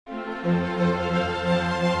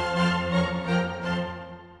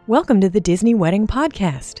Welcome to the Disney Wedding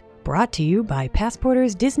Podcast, brought to you by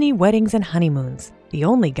Passporter's Disney Weddings and Honeymoons, the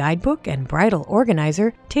only guidebook and bridal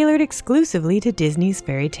organizer tailored exclusively to Disney's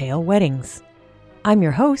fairy tale weddings. I'm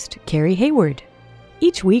your host, Carrie Hayward.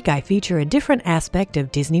 Each week I feature a different aspect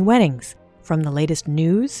of Disney weddings, from the latest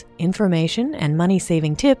news, information, and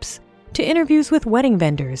money-saving tips, to interviews with wedding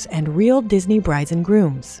vendors and real Disney brides and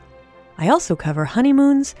grooms. I also cover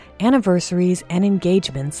honeymoons, anniversaries, and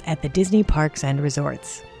engagements at the Disney parks and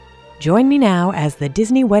resorts. Join me now as the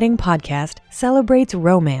Disney Wedding Podcast celebrates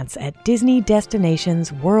romance at Disney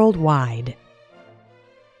destinations worldwide.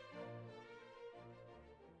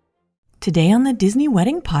 Today on the Disney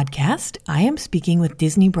Wedding Podcast, I am speaking with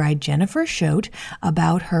Disney bride Jennifer Choate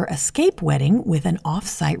about her escape wedding with an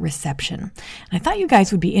off-site reception. And I thought you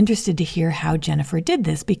guys would be interested to hear how Jennifer did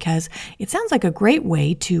this because it sounds like a great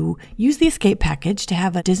way to use the escape package to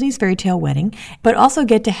have a Disney's fairy tale wedding, but also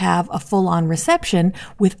get to have a full-on reception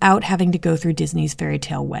without having to go through Disney's fairy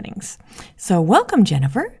tale weddings. So welcome,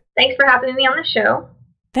 Jennifer. Thanks for having me on the show.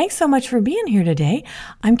 Thanks so much for being here today.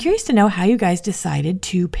 I'm curious to know how you guys decided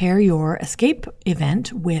to pair your escape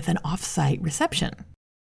event with an off-site reception.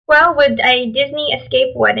 Well, with a Disney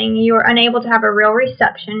escape wedding, you are unable to have a real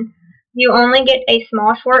reception. You only get a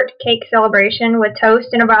small short cake celebration with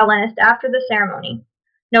toast and a violinist after the ceremony.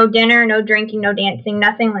 No dinner, no drinking, no dancing,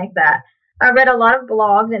 nothing like that. I read a lot of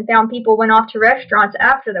blogs and found people went off to restaurants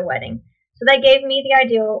after the wedding. So that gave me the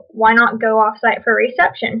idea, why not go off-site for a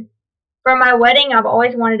reception? For my wedding, I've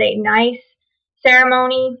always wanted a nice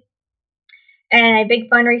ceremony and a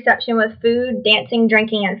big fun reception with food, dancing,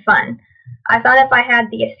 drinking, and fun. I thought if I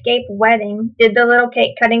had the escape wedding, did the little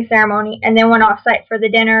cake cutting ceremony, and then went off-site for the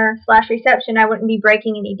dinner/reception, I wouldn't be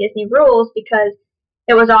breaking any Disney rules because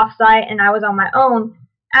it was off-site and I was on my own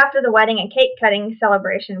after the wedding and cake cutting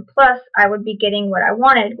celebration. Plus, I would be getting what I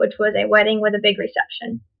wanted, which was a wedding with a big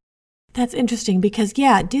reception. That's interesting because,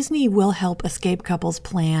 Disney will help escape couples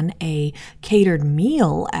plan a catered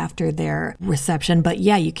meal after their reception. But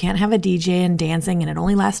you can't have a DJ and dancing and it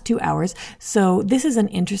only lasts 2 hours. So this is an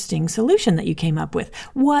interesting solution that you came up with.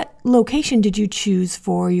 What location did you choose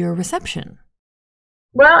for your reception?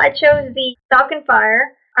 Well, I chose the Falcon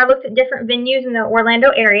Fire. I looked at different venues in the Orlando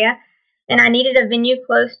area, and I needed a venue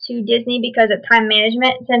close to Disney because of time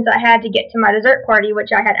management since I had to get to my dessert party,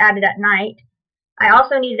 which I had added at night. I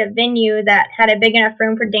also needed a venue that had a big enough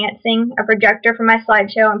room for dancing, a projector for my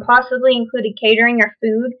slideshow, and possibly included catering or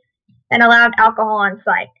food and allowed alcohol on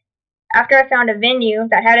site. After I found a venue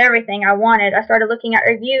that had everything I wanted, I started looking at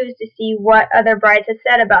reviews to see what other brides had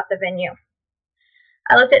said about the venue.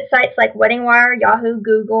 I looked at sites like Wedding Wire, Yahoo,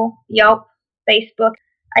 Google, Yelp, Facebook.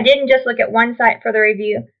 I didn't just look at one site for the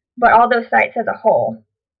review, but all those sites as a whole.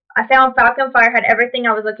 I found Falcon Fire had everything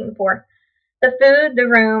I was looking for. The food, the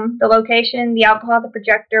room, the location, the alcohol, the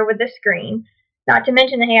projector with the screen. Not to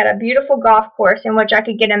mention they had a beautiful golf course in which I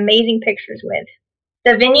could get amazing pictures with.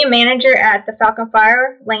 The venue manager at the Falcon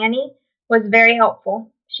Fire, Lanny, was very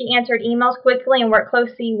helpful. She answered emails quickly and worked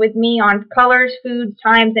closely with me on colors, foods,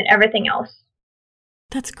 times, and everything else.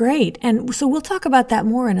 That's great. And so we'll talk about that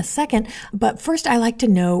more in a second. But first, I like to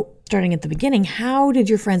know, starting at the beginning, how did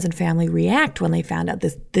your friends and family react when they found out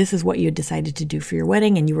this is what you had decided to do for your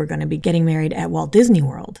wedding and you were going to be getting married at Walt Disney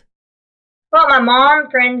World? Well, my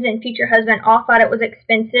mom, friends, and future husband all thought it was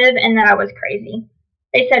expensive and that I was crazy.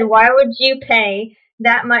 They said, why would you pay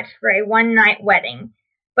that much for a one-night wedding?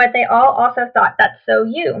 But they all also thought that's so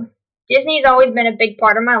you. Disney's always been a big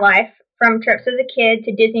part of my life, from trips as a kid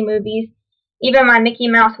to Disney movies, even my Mickey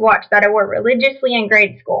Mouse watch that I wore religiously in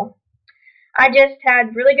grade school. I just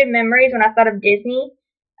had really good memories when I thought of Disney.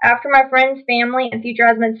 After my friends, family, and future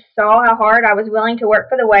husbands saw how hard I was willing to work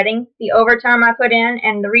for the wedding, the overtime I put in,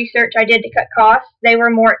 and the research I did to cut costs, they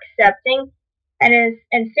were more accepting and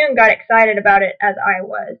soon got excited about it as I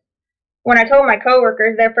was. When I told my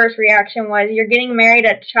coworkers, their first reaction was, "You're getting married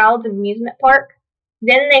at a child's amusement park?"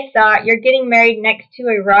 Then they thought, "You're getting married next to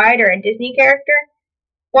a ride or a Disney character?"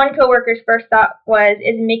 One coworker's first thought was,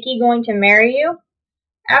 "Is Mickey going to marry you?"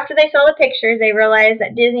 After they saw the pictures, they realized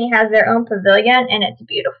that Disney has their own pavilion, and it's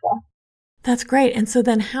beautiful. That's great. And so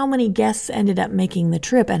then how many guests ended up making the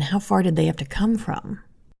trip, and how far did they have to come from?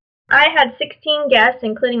 I had 16 guests,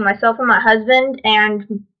 including myself and my husband,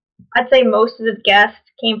 and I'd say most of the guests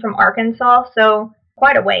came from Arkansas, so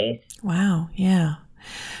quite a ways. Wow, yeah.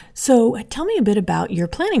 So tell me a bit about your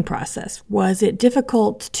planning process. Was it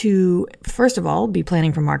difficult to, first of all, be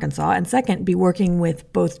planning from Arkansas, and second, be working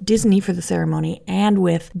with both Disney for the ceremony and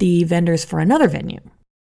with the vendors for another venue?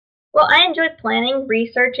 Well, I enjoyed planning,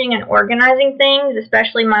 researching, and organizing things,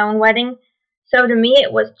 especially my own wedding. So to me,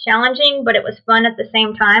 it was challenging, but it was fun at the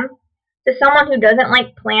same time. To someone who doesn't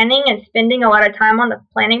like planning and spending a lot of time on the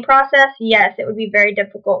planning process, yes, it would be very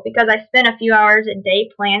difficult because I spent a few hours a day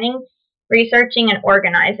planning, researching, and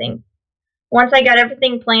organizing. Once I got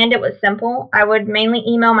everything planned, it was simple. I would mainly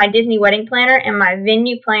email my Disney wedding planner and my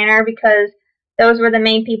venue planner because those were the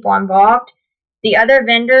main people involved. The other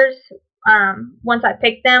vendors, once I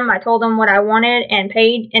picked them, I told them what I wanted and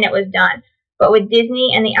paid, and it was done. But with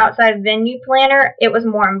Disney and the outside venue planner, it was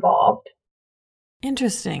more involved.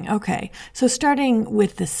 Interesting. Okay. So starting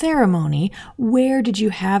with the ceremony, where did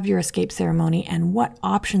you have your escape ceremony and what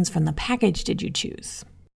options from the package did you choose?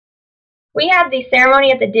 We had the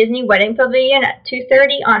ceremony at the Disney Wedding Pavilion at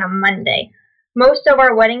 2:30 on a Monday. Most of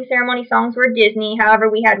our wedding ceremony songs were Disney. However,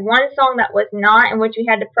 we had one song that was not, in which we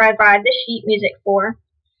had to provide the sheet music for.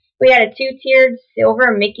 We had a two-tiered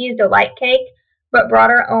silver Mickey's Delight cake, but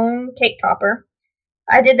brought our own cake topper.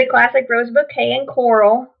 I did the classic rose bouquet in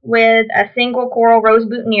coral with a single coral rose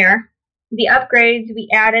boutonniere. The upgrades we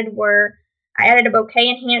added were, I added a bouquet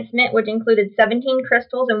enhancement, which included 17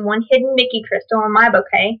 crystals and one hidden Mickey crystal on my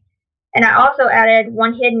bouquet. And I also added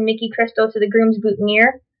one hidden Mickey crystal to the groom's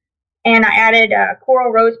boutonniere. And I added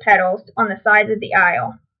coral rose petals on the sides of the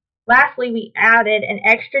aisle. Lastly, we added an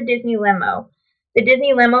extra Disney limo. The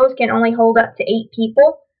Disney limos can only hold up to 8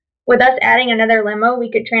 people. With us adding another limo,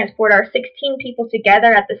 we could transport our 16 people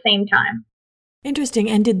together at the same time. Interesting.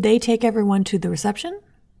 And did they take everyone to the reception?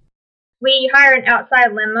 We hired an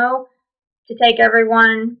outside limo to take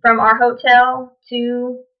everyone from our hotel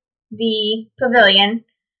to the pavilion,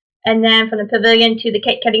 and then from the pavilion to the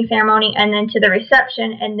cake cutting ceremony, and then to the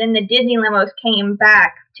reception, and then the Disney limos came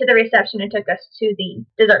back to the reception and took us to the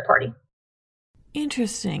dessert party.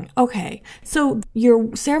 Interesting. Okay. So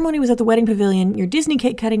your ceremony was at the wedding pavilion. Your Disney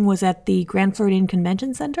cake cutting was at the Grand Floridian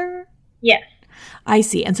Convention Center? Yes. I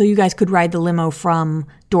see. And so you guys could ride the limo from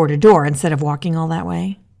door to door instead of walking all that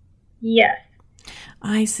way? Yes.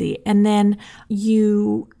 I see. And then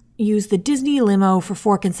you used the Disney limo for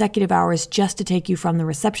 4 consecutive hours just to take you from the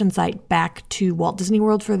reception site back to Walt Disney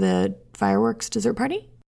World for the fireworks dessert party?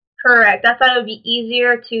 Correct. I thought it would be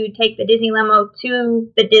easier to take the Disney limo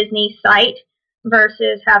to the Disney site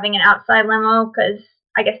versus having an outside limo, because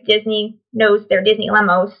I guess Disney knows their Disney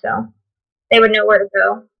limos, so they would know where to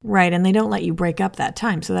go. Right, and they don't let you break up that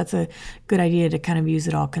time, so that's a good idea to kind of use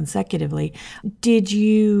it all consecutively. Did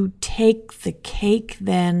you take the cake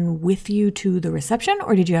then with you to the reception,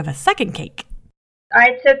 or did you have a second cake?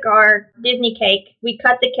 I took our Disney cake. We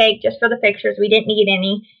cut the cake just for the pictures. We didn't need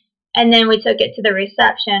any. And then we took it to the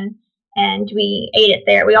reception, and we ate it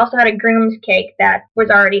there. We also had a groom's cake that was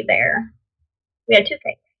already there. We had 2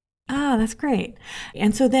 cakes. Ah, that's great.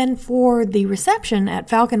 And so then for the reception at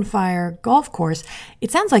Falcon Fire Golf Course,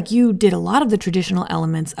 it sounds like you did a lot of the traditional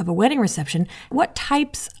elements of a wedding reception. What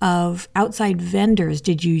types of outside vendors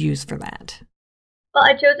did you use for that? Well,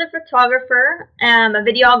 I chose a photographer, a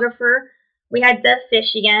videographer. We had the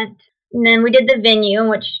officiant, and then we did the venue,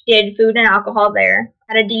 which did food and alcohol there.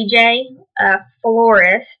 Had a DJ, a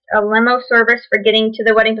florist, a limo service for getting to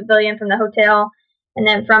the wedding pavilion from the hotel, and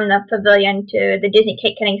then from the pavilion to the Disney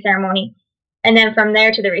cake cutting ceremony, and then from there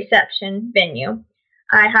to the reception venue.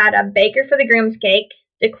 I had a baker for the groom's cake,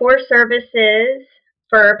 decor services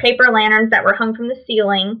for paper lanterns that were hung from the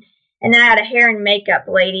ceiling, and then I had a hair and makeup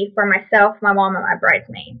lady for myself, my mom, and my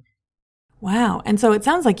bridesmaids. Wow. And so it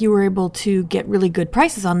sounds like you were able to get really good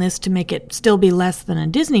prices on this to make it still be less than a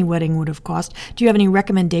Disney wedding would have cost. Do you have any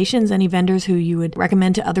recommendations, any vendors who you would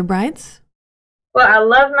recommend to other brides? Well, I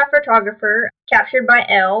love my photographer, Captured by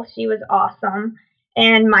Elle. She was awesome.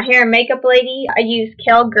 And my hair and makeup lady, I used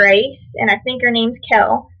Kel Grace, and I think her name's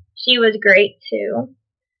Kel. She was great, too.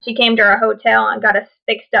 She came to our hotel and got us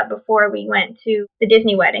fixed up before we went to the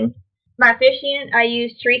Disney wedding. My officiant, I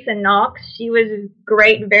used Teresa Knox. She was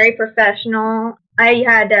great, very professional. I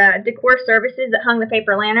had decor services that hung the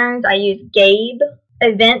paper lanterns. I used Gabe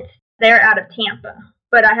Events. They're out of Tampa.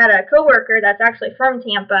 But I had a coworker that's actually from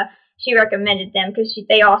Tampa. She recommended them because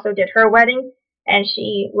they also did her wedding, and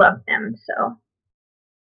she loved them.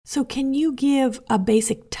 So can you give a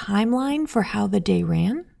basic timeline for how the day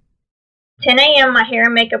ran? 10 a.m., my hair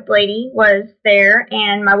and makeup lady was there,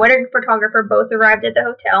 and my wedding photographer both arrived at the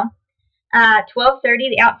hotel. 12:30,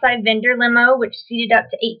 the outside vendor limo, which seated up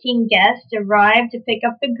to 18 guests, arrived to pick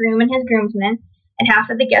up the groom and his groomsmen, and half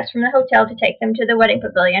of the guests from the hotel to take them to the wedding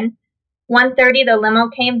pavilion. 1:30, the limo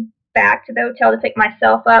came back to the hotel to pick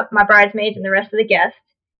myself up, my bridesmaids, and the rest of the guests.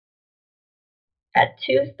 At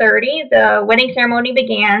 2:30, the wedding ceremony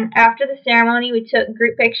began. After the ceremony, we took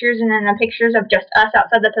group pictures and then the pictures of just us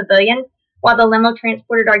outside the pavilion, while the limo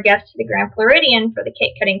transported our guests to the Grand Floridian for the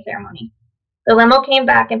cake cutting ceremony. The limo came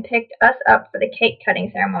back and picked us up for the cake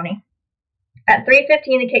cutting ceremony. At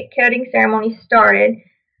 3:15, the cake cutting ceremony started.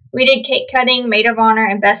 We did cake cutting, maid of honor,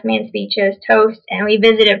 and best man speeches, toast, and we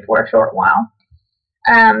visited for a short while.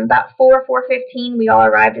 About 4:15, we all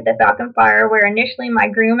arrived at the Falcon Fire, where initially my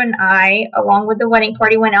groom and I, along with the wedding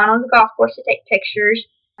party, went out on the golf course to take pictures,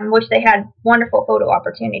 in which they had wonderful photo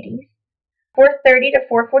opportunities. 4:30 to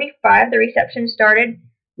 4:45, the reception started.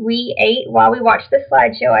 We ate while we watched the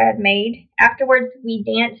slideshow I had made. Afterwards, we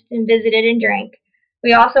danced and visited and drank.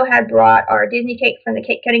 We also had brought our Disney cake from the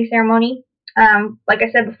cake cutting ceremony. Like I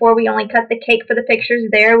said before, we only cut the cake for the pictures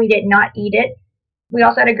there. We did not eat it. We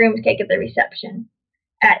also had a groom's cake at the reception.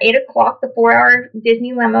 At 8 o'clock, the 4-hour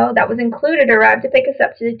Disney limo that was included arrived to pick us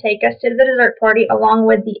up to take us to the dessert party along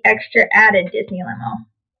with the extra added Disney limo.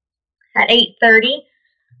 At 8:30,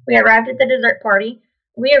 we arrived at the dessert party.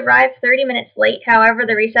 We arrived 30 minutes late. However,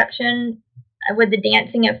 the reception with the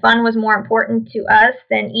dancing and fun was more important to us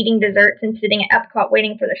than eating desserts and sitting at Epcot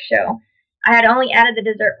waiting for the show. I had only added the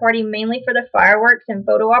dessert party mainly for the fireworks and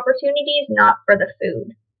photo opportunities, not for the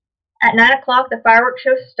food. At 9 o'clock, the fireworks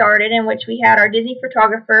show started, in which we had our Disney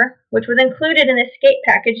photographer, which was included in the escape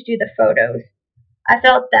package, do the photos. I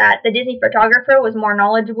felt that the Disney photographer was more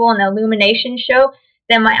knowledgeable in the illumination show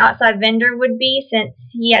than my outside vendor would be, since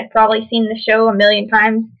he had probably seen the show a million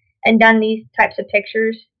times and done these types of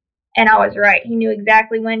pictures. And I was right. He knew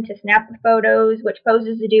exactly when to snap the photos, which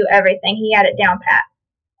poses to do everything. He had it down pat.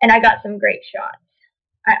 And I got some great shots.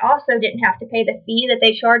 I also didn't have to pay the fee that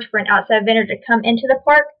they charge for an outside vendor to come into the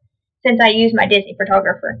park, since I used my Disney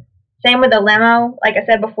photographer. Same with the limo. Like I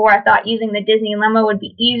said before, I thought using the Disney limo would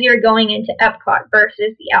be easier going into Epcot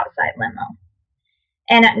versus the outside limo.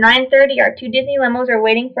 And at 9:30, our 2 Disney limos are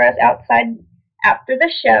waiting for us outside after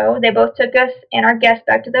the show. They both took us and our guests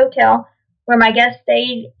back to the hotel, where my guests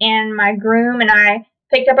stayed, and my groom and I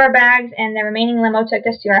picked up our bags, and the remaining limo took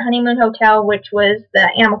us to our honeymoon hotel, which was the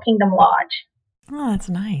Animal Kingdom Lodge. Oh, that's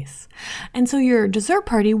nice. And so your dessert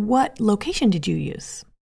party, what location did you use?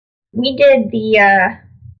 We did the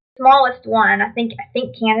smallest one. I think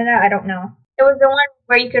Canada. I don't know. It was the one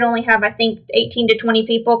where you could only have, 18 to 20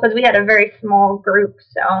 people, because we had a very small group.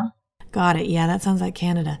 So. Got it. Yeah, that sounds like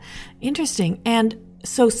Canada. Interesting. And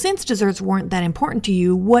so since desserts weren't that important to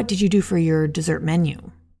you, what did you do for your dessert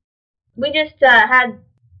menu? We just had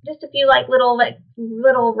just a few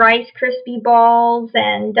little Rice Krispie balls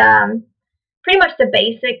and pretty much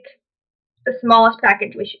the smallest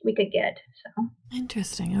package we could get. So.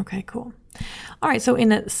 Interesting. Okay, cool. All right, so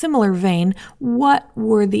in a similar vein, what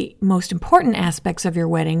were the most important aspects of your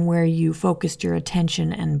wedding where you focused your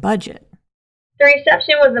attention and budget? The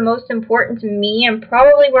reception was the most important to me and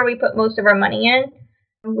probably where we put most of our money in.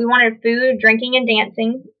 We wanted food, drinking, and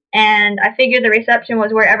dancing, and I figured the reception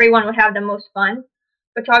was where everyone would have the most fun.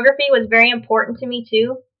 Photography was very important to me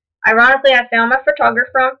too. Ironically, I found my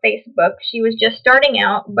photographer on Facebook. She was just starting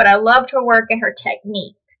out, but I loved her work and her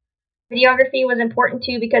technique. Videography was important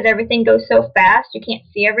too because everything goes so fast you can't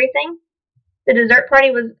see everything. The dessert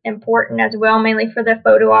party was important as well, mainly for the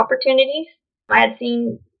photo opportunities. I had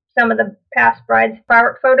seen some of the past brides'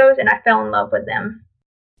 firework photos and I fell in love with them.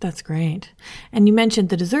 That's great. And you mentioned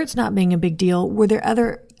the desserts not being a big deal. Were there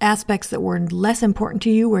other aspects that were less important to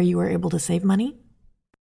you where you were able to save money?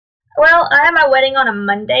 Well, I had my wedding on a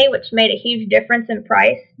Monday, which made a huge difference in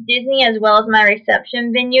price. Disney, as well as my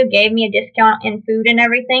reception venue, gave me a discount in food and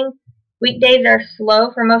everything. Weekdays are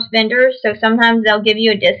slow for most vendors, so sometimes they'll give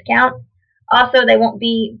you a discount. Also, they won't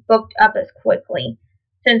be booked up as quickly.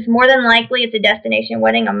 Since more than likely it's a destination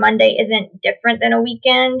wedding, a Monday isn't different than a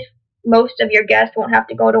weekend. Most of your guests won't have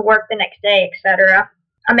to go to work the next day, etc.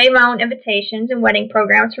 I made my own invitations and wedding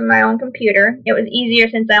programs from my own computer. It was easier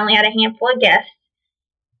since I only had a handful of guests.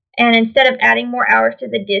 And instead of adding more hours to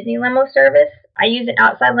the Disney limo service, I used an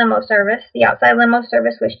outside limo service. The outside limo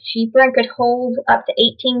service was cheaper and could hold up to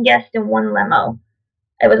 18 guests in one limo.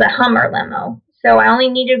 It was a Hummer limo, so I only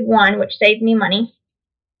needed one, which saved me money.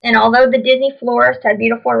 And although the Disney florist had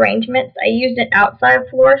beautiful arrangements, I used an outside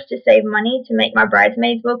florist to save money to make my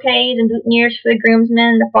bridesmaids bouquets and boutonnieres for the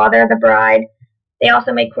groomsmen, the father of the bride. They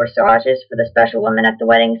also made corsages for the special women at the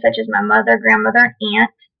wedding, such as my mother, grandmother, and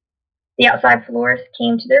aunt. The outside florist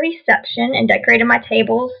came to the reception and decorated my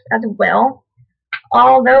tables as well,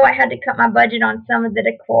 although I had to cut my budget on some of the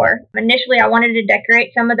decor. Initially, I wanted to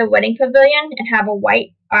decorate some of the wedding pavilion and have a white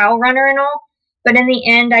aisle runner and all, but in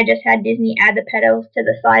the end, I just had Disney add the petals to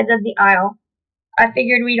the sides of the aisle. I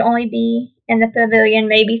figured we'd only be in the pavilion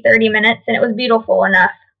maybe 30 minutes, and it was beautiful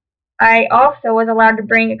enough. I also was allowed to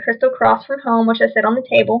bring a crystal cross from home, which I set on the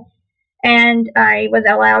table, and I was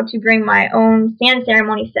allowed to bring my own sand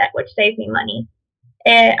ceremony set, which saved me money.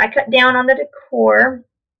 I cut down on the decor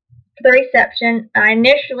for the reception. I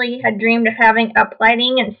initially had dreamed of having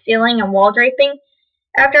uplighting and ceiling and wall draping.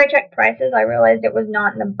 After I checked prices, I realized it was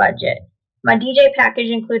not in the budget. My DJ package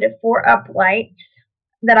included 4 uplights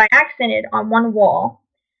that I accented on one wall.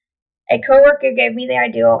 A coworker gave me the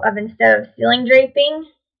idea of, instead of ceiling draping,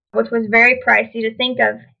 which was very pricey, to think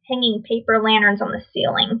of hanging paper lanterns on the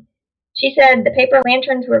ceiling. She said the paper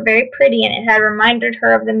lanterns were very pretty and it had reminded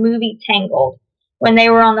her of the movie Tangled, when they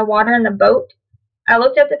were on the water in the boat. I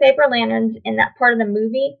looked up the paper lanterns in that part of the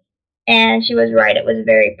movie, and she was right, it was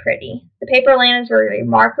very pretty. The paper lanterns were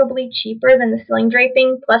remarkably cheaper than the ceiling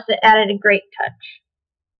draping, plus it added a great touch.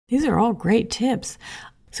 These are all great tips.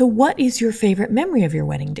 So what is your favorite memory of your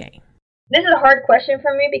wedding day? This is a hard question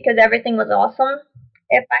for me because everything was awesome.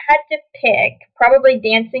 If I had to pick, probably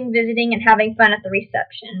dancing, visiting, and having fun at the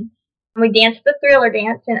reception. We danced the Thriller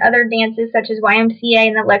dance and other dances such as YMCA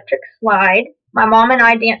and the Electric Slide. My mom and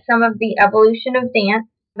I danced some of the Evolution of Dance.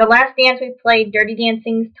 The last dance we played, Dirty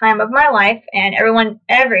Dancing's Time of My Life, and everyone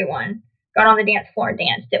got on the dance floor and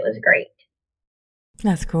danced. It was great.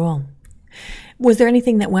 That's cool. Was there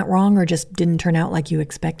anything that went wrong or just didn't turn out like you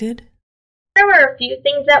expected? There were a few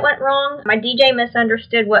things that went wrong. My DJ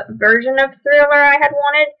misunderstood what version of Thriller I had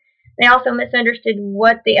wanted. They also misunderstood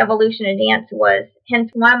what the Evolution of Dance was, hence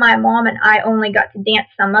why my mom and I only got to dance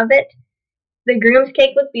some of it. The groom's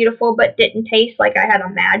cake was beautiful but didn't taste like I had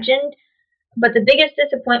imagined. But the biggest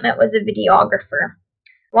disappointment was the videographer.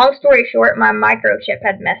 Long story short, my microchip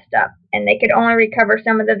had messed up, and they could only recover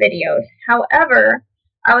some of the videos. However,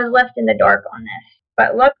 I was left in the dark on this.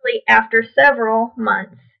 But luckily, after several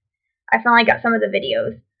months, I finally got some of the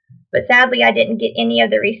videos. But sadly, I didn't get any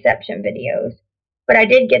of the reception videos. But I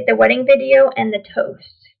did get the wedding video and the toast.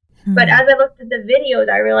 But as I looked at the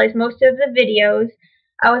videos, I realized most of the videos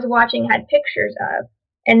I was watching had pictures of.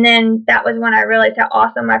 And then that was when I realized how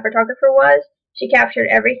awesome my photographer was. She captured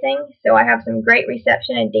everything, so I have some great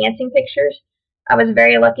reception and dancing pictures. I was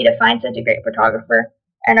very lucky to find such a great photographer.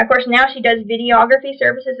 And of course now she does videography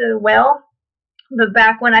services as well. But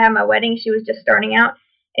back when I had my wedding, she was just starting out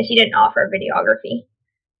and she didn't offer videography.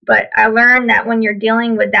 But I learned that when you're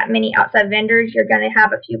dealing with that many outside vendors, you're going to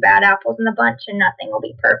have a few bad apples in the bunch and nothing will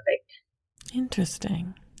be perfect.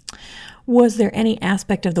 Interesting. Was there any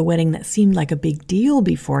aspect of the wedding that seemed like a big deal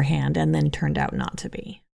beforehand and then turned out not to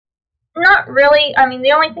be? Not really. I mean,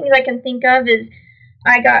 the only things I can think of is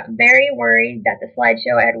I got very worried that the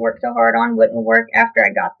slideshow I had worked so hard on wouldn't work after I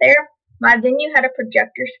got there. My venue had a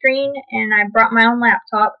projector screen, and I brought my own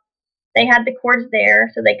laptop. They had the cords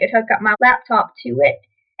there so they could hook up my laptop to it,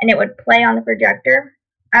 and it would play on the projector.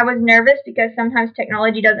 I was nervous because sometimes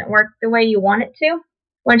technology doesn't work the way you want it to.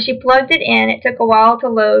 When she plugged it in, it took a while to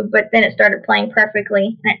load, but then it started playing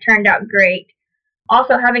perfectly, and it turned out great.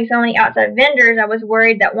 Also, having so many outside vendors, I was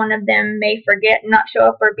worried that one of them may forget and not show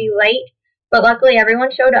up or be late, but luckily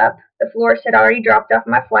everyone showed up. The florist had already dropped off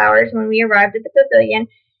my flowers when we arrived at the pavilion,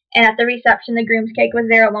 and at the reception the groom's cake was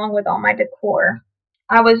there along with all my decor.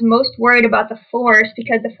 I was most worried about the florist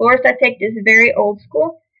because the florist I picked is very old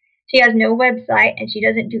school. She has no website, and she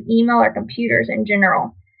doesn't do email or computers in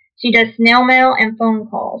general. She does snail mail and phone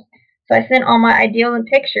calls. So I sent all my ideals and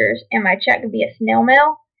pictures and my check via snail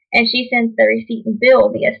mail, and she sent the receipt and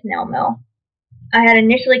bill via snail mail. I had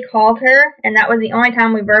initially called her, and that was the only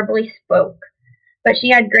time we verbally spoke. But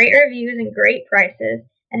she had great reviews and great prices,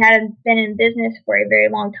 and had been in business for a very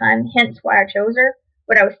long time, hence why I chose her,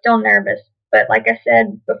 but I was still nervous. But like I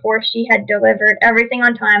said before, she had delivered everything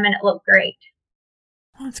on time, and it looked great.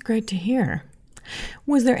 Well, that's great to hear.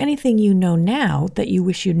 Was there anything you know now that you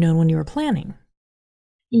wish you'd known when you were planning?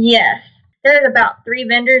 Yes. There's about 3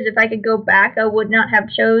 vendors if I could go back I would not have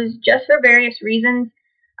chose, just for various reasons.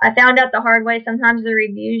 I found out the hard way sometimes the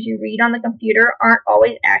reviews you read on the computer aren't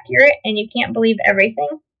always accurate and you can't believe everything.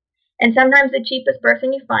 And sometimes the cheapest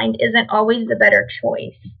person you find isn't always the better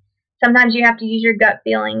choice. Sometimes you have to use your gut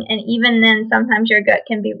feeling, and even then sometimes your gut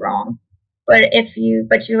can be wrong. But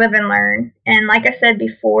you live and learn. And like I said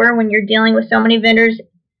before, when you're dealing with so many vendors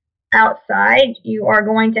outside, you are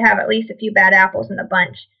going to have at least a few bad apples in the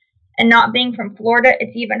bunch. And not being from Florida,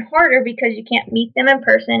 it's even harder because you can't meet them in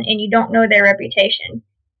person and you don't know their reputation.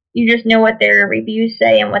 You just know what their reviews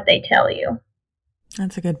say and what they tell you.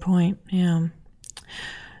 That's a good point, yeah.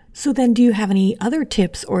 So then, do you have any other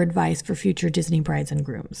tips or advice for future Disney brides and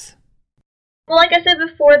grooms? Well, like I said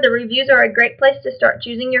before, the reviews are a great place to start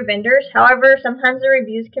choosing your vendors. However, sometimes the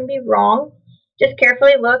reviews can be wrong. Just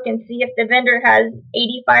carefully look and see if the vendor has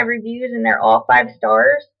 85 reviews and they're all 5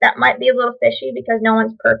 stars. That might be a little fishy because no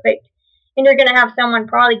one's perfect. And you're going to have someone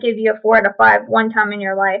probably give you a 4 out of 5 one time in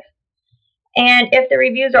your life. And if the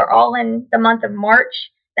reviews are all in the month of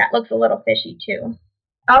March, that looks a little fishy too.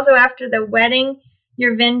 Also, after the wedding,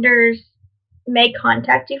 your vendors may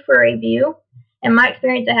contact you for a review. In my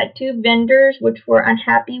experience, I had 2 vendors which were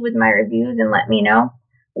unhappy with my reviews and let me know.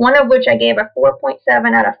 One of which I gave a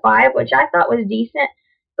 4.7 out of 5, which I thought was decent,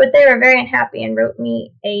 but they were very unhappy and wrote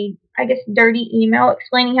me a, dirty email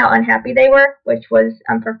explaining how unhappy they were, which was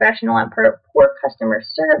unprofessional and poor customer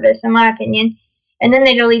service, in my opinion. And then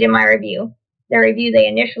they deleted my review, the review they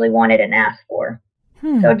initially wanted and asked for.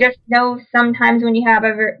 So just know sometimes when you have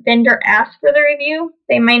a vendor ask for the review,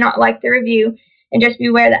 they may not like the review, and just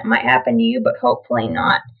beware that might happen to you, but hopefully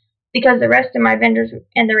not. Because the rest of my vendors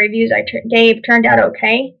and the reviews I gave turned out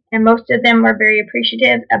okay, and most of them were very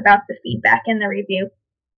appreciative about the feedback in the review.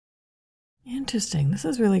 Interesting. This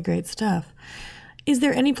is really great stuff. Is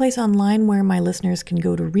there any place online where my listeners can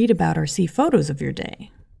go to read about or see photos of your day?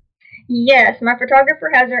 Yes, my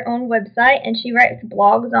photographer has her own website, and she writes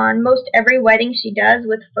blogs on most every wedding she does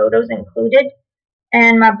with photos included.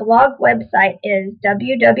 And my blog website is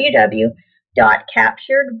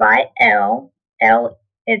www.capturedbyelle,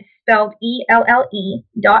 it's spelled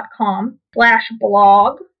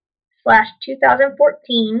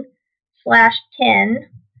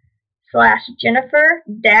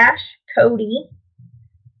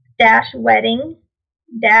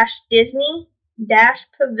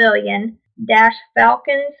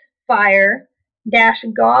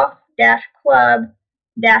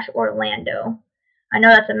I know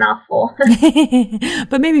that's a mouthful.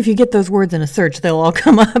 But maybe if you get those words in a search, they'll all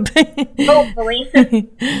come up. Hopefully.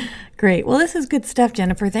 Great. Well, this is good stuff,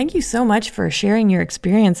 Jennifer. Thank you so much for sharing your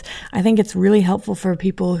experience. I think it's really helpful for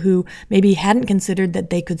people who maybe hadn't considered that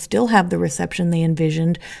they could still have the reception they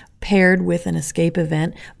envisioned paired with an escape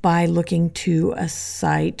event by looking to a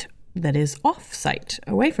site that is off-site,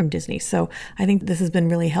 away from Disney. So I think this has been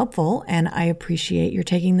really helpful, and I appreciate your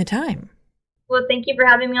taking the time. Well, thank you for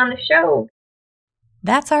having me on the show.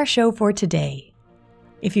 That's our show for today.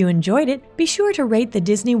 If you enjoyed it, be sure to rate the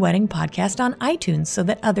Disney Wedding Podcast on iTunes so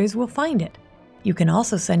that others will find it. You can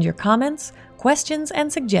also send your comments, questions,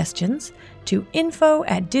 and suggestions to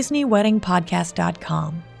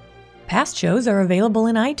info@DisneyWeddingPodcast.com. Past shows are available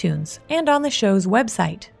in iTunes and on the show's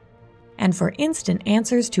website. And for instant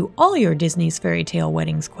answers to all your Disney's Fairy Tale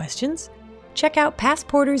Weddings questions, check out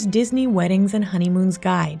Passporter's Disney Weddings and Honeymoons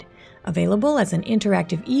Guide, available as an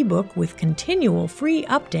interactive ebook with continual free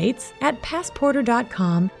updates at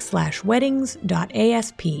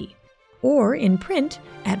passporter.com/weddings.asp or in print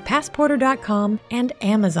at passporter.com and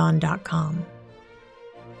amazon.com.